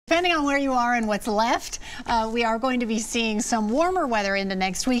depending on where you are and what's left, we are going to be seeing some warmer weather into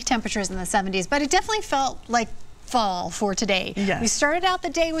next week, temperatures in the 70s, but it definitely felt like fall for today. Yes. We started out the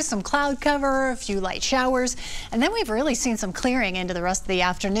day with some cloud cover, a few light showers, and then we've really seen some clearing into the rest of the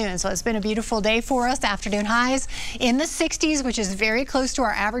afternoon. So it's been a beautiful day for us. Afternoon highs in the 60s, which is very close to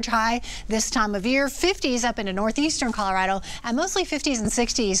our average high this time of year. 50s up into northeastern Colorado, and mostly 50s and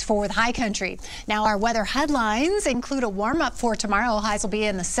 60s for the high country. Now our weather headlines include a warm up for tomorrow. Highs will be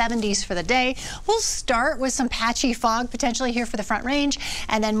in the 70s for the day. We'll start with some patchy fog potentially here for the Front Range,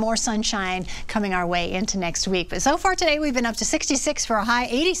 and then more sunshine coming our way into next week. But so far today, we've been up to 66 for a high.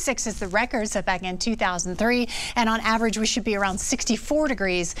 86 is the record set back in 2003. And on average, we should be around 64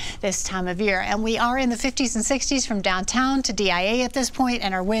 degrees this time of year. And we are in the 50s and 60s from downtown to DIA at this point,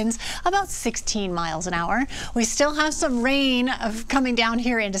 and our winds about 16 miles an hour. We still have some rain coming down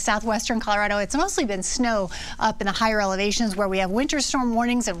here into southwestern Colorado. It's mostly been snow up in the higher elevations where we have winter storm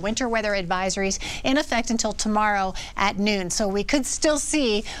warnings and winter weather advisories in effect until tomorrow at noon. So we could still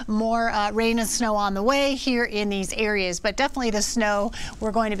see more rain and snow on the way here in these areas, but definitely the snow,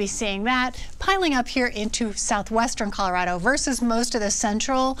 we're going to be seeing that piling up here into southwestern Colorado versus most of the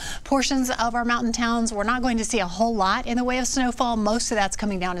central portions of our mountain towns. We're not going to see a whole lot in the way of snowfall. Most of that's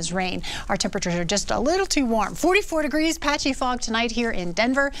coming down as rain. Our temperatures are just a little too warm. 44 degrees, patchy fog tonight here in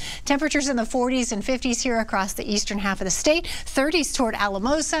Denver. Temperatures in the 40s and 50s here across the eastern half of the state. 30s toward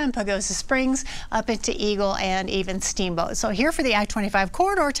Alamosa and Pagosa Springs, up into Eagle and even Steamboat. So here for the I-25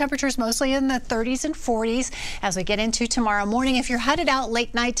 corridor, temperatures mostly in the 30s and 40s. As we get into tomorrow morning, if you're headed out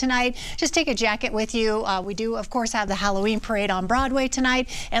late night tonight, just take a jacket with you. We do, of course, have the Halloween parade on Broadway tonight,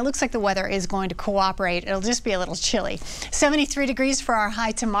 and it looks like the weather is going to cooperate. It'll just be a little chilly. 73 degrees for our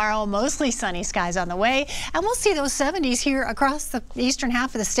high tomorrow, mostly sunny skies on the way, and we'll see those 70s here across the eastern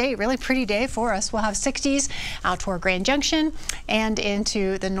half of the state. Really pretty day for us. We'll have 60s out toward Grand Junction and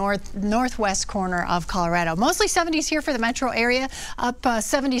into the northwest corner of Colorado. Mostly 70s here for the metro area, up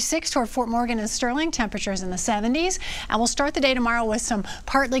 76 toward Fort Morgan and Sterling. Temperatures in the 70s, and we'll start the day tomorrow with some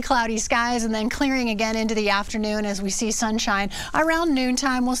partly cloudy skies and then clearing again into the afternoon as we see sunshine. Around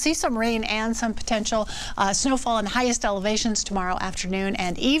noontime, we'll see some rain and some potential snowfall in the highest elevations tomorrow afternoon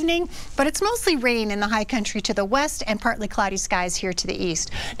and evening, but it's mostly rain in the high country to the west and partly cloudy skies here to the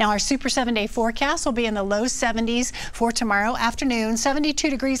east. Now our super 7-day forecast will be in the low 70s for tomorrow afternoon, 72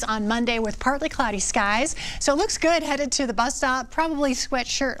 degrees on Monday with partly cloudy skies. So it looks good headed to the bus stop, probably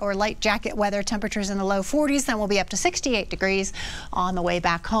sweatshirt or light jacket weather. Temperatures in the low 40s, then we'll be up to 68 degrees on the way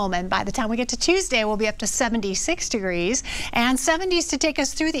back home. And by the time we get to Tuesday, we'll be up to 76 degrees and 70s to take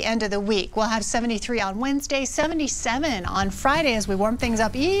us through the end of the week. We'll have 73 on Wednesday, 77 on Friday as we warm things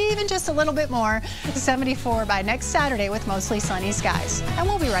up even just a little bit more, 74 by next Saturday with mostly sunny skies. And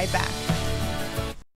we'll be right back.